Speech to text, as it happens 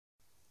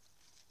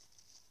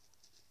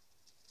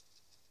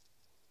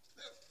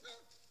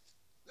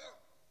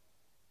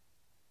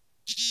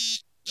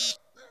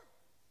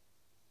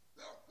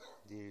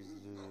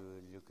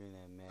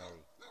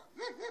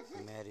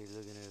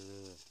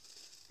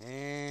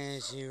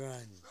as she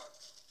runs.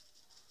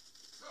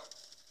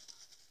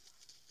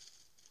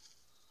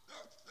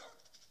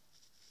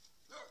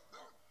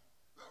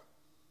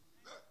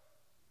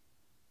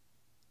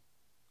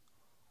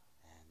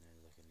 And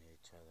they're looking at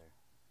each other.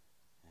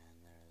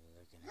 And they're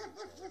looking at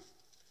each other.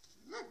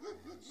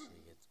 And she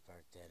gets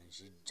barked at and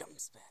she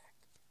jumps back.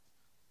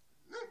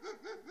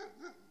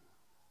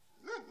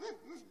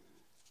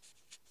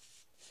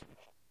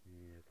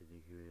 Yeah, because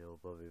you hear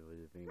little puppy with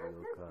his finger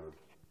little cup.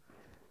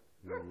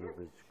 He's a little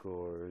bit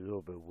score, a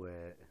little bit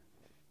wet.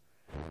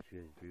 She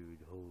has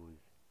brewed hose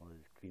while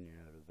he's cleaning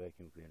out a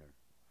vacuum cleaner.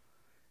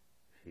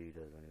 She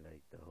doesn't like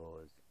the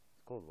hose.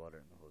 It's cold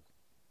water in the hose.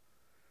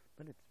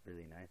 But it's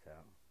really nice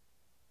out.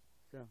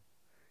 So,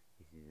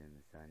 she's in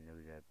the sun.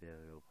 Look at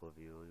that little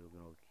puppy. Oh, looking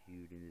all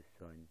cute in the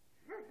sun.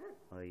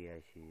 Oh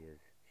yeah, she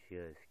is. She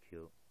is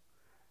cute.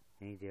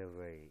 Ain't that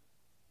right?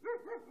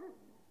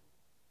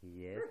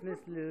 Yes,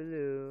 Miss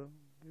Lulu.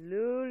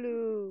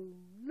 Lulu.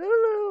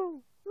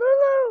 Lulu.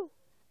 Lulu.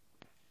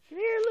 Come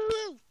here,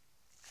 Lulu.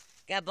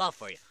 Got a ball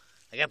for you.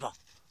 I got a ball.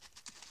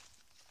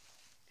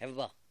 Have a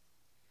ball.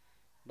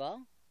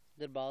 Ball?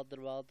 The ball, the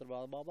ball, the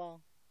ball, ball,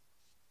 ball.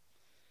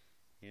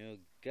 You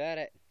got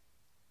it.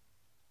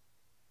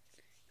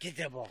 Get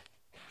the ball.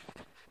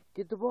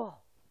 Get the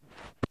ball.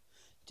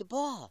 Get the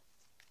ball.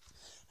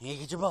 I'm gonna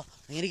get your ball.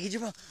 I'm gonna get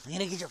your ball. I'm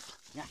gonna get your ball.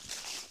 Nah.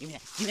 Give me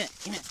that. Give me that.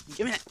 Give me that.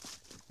 Give me that.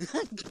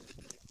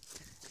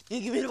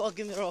 Give me the ball.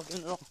 Give me the ball. Give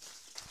me the ball.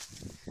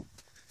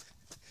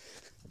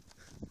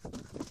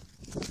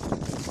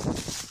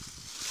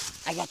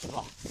 I got the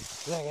ball.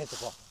 I got the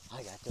ball.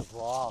 I got the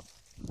ball.